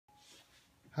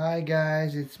Hi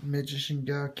guys, it's Magician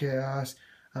Girl Chaos.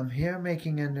 I'm here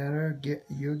making another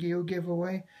Yu-Gi-Oh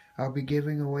giveaway. I'll be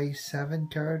giving away 7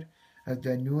 cards of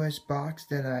the newest box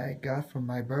that I got for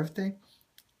my birthday.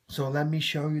 So let me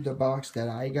show you the box that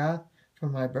I got for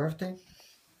my birthday.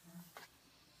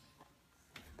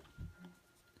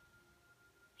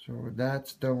 So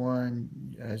that's the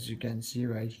one, as you can see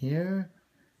right here.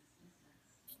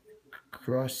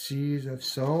 Cross Seas of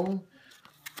Soul.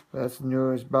 That's the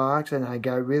newest box, and I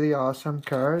got really awesome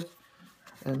cards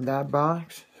in that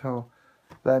box. So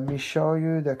let me show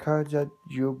you the cards that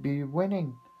you'll be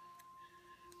winning.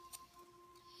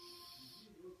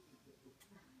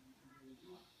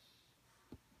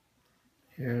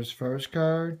 Here's first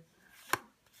card.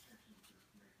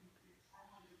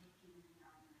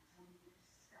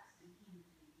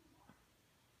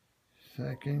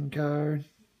 Second card.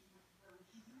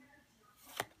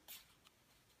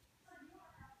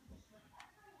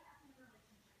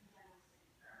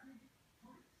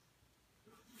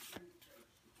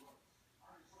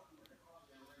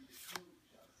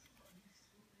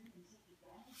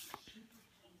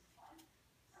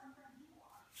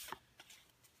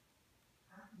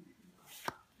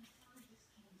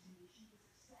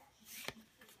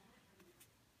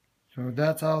 So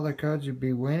that's all the cards you'll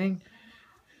be winning.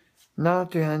 Now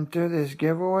to enter this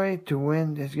giveaway, to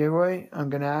win this giveaway, I'm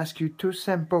going to ask you 2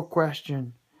 simple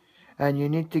questions. And you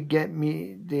need to get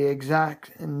me the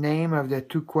exact name of the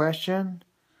 2 questions.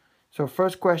 So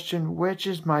first question, which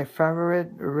is my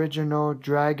favorite original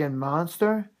dragon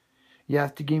monster? You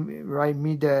have to write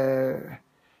me the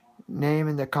name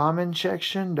in the comment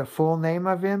section, the full name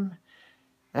of him.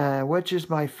 Which is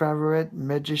my favorite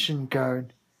magician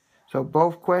card? So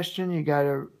both questions, you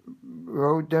gotta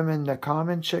write them in the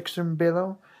comment section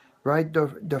below. Write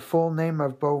the full name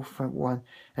of both one.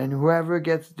 And whoever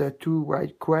gets the 2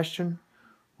 right question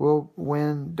will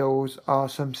win those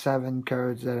awesome 7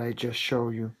 cards that I just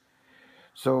showed you.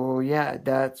 So yeah,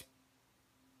 that's...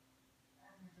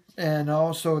 And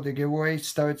also the giveaway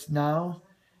starts now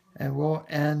and will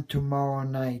end tomorrow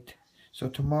night. So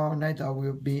tomorrow night I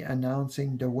will be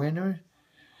announcing the winner.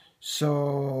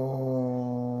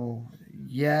 So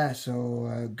yeah,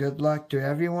 good luck to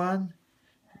everyone.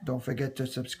 Don't forget to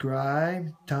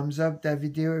subscribe, thumbs up that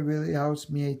video, it really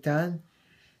helps me a ton.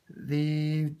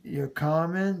 Leave your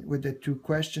comment with the 2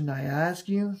 questions I ask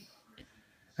you.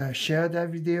 Share that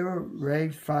video,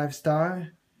 rate 5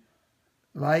 star,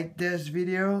 like this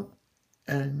video,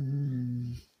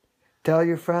 and tell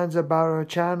your friends about our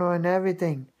channel and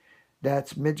everything.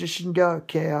 That's Magician Girl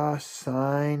Chaos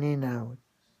signing out.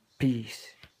 Peace.